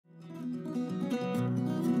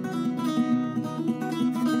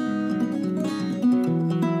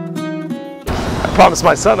promised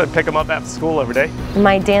my son I'd pick him up after school every day.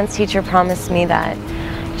 My dance teacher promised me that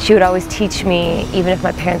she would always teach me even if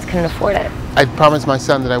my parents couldn't afford it. I promised my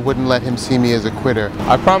son that I wouldn't let him see me as a quitter.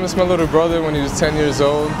 I promised my little brother when he was 10 years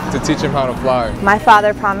old to teach him how to fly. My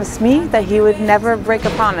father promised me that he would never break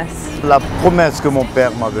a promise. La promesse que mon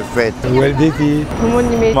père m'avait faite.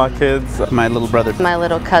 My kids. My little brother. My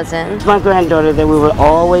little cousin. My granddaughter, that we would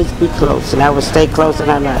always be close and I would stay close in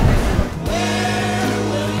our life.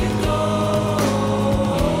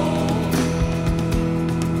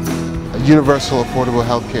 Universal affordable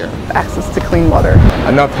health care. Access to clean water.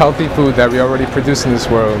 Enough healthy food that we already produce in this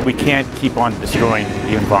world. We can't keep on destroying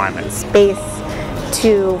the environment. Space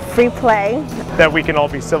to free play. That we can all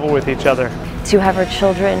be civil with each other. To have our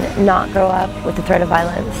children not grow up with the threat of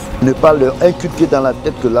violence. Ne pas leur inculquer dans la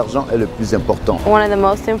tête que l'argent est le plus important. One of the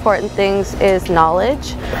most important things is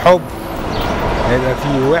knowledge. حب. هيبقى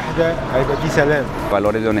في وحدة، هيبقى في سلام.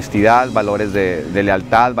 Valores de honestidad, valores de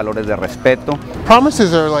lealtad, valores de respeto.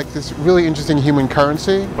 Promises are like this really interesting human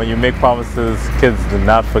currency. When you make promises, kids do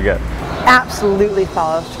not forget. Absolutely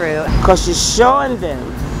follow through. Because you're showing them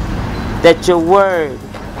that your word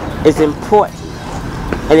is important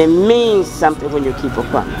and it means something when you keep a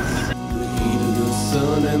promise. The heat of the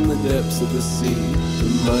sun and the depths of the sea, the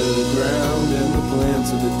mud of the ground and the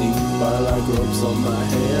plants of the deep, are like ropes on my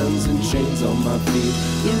hands and chains on my feet.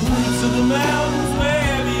 The roots of the mountains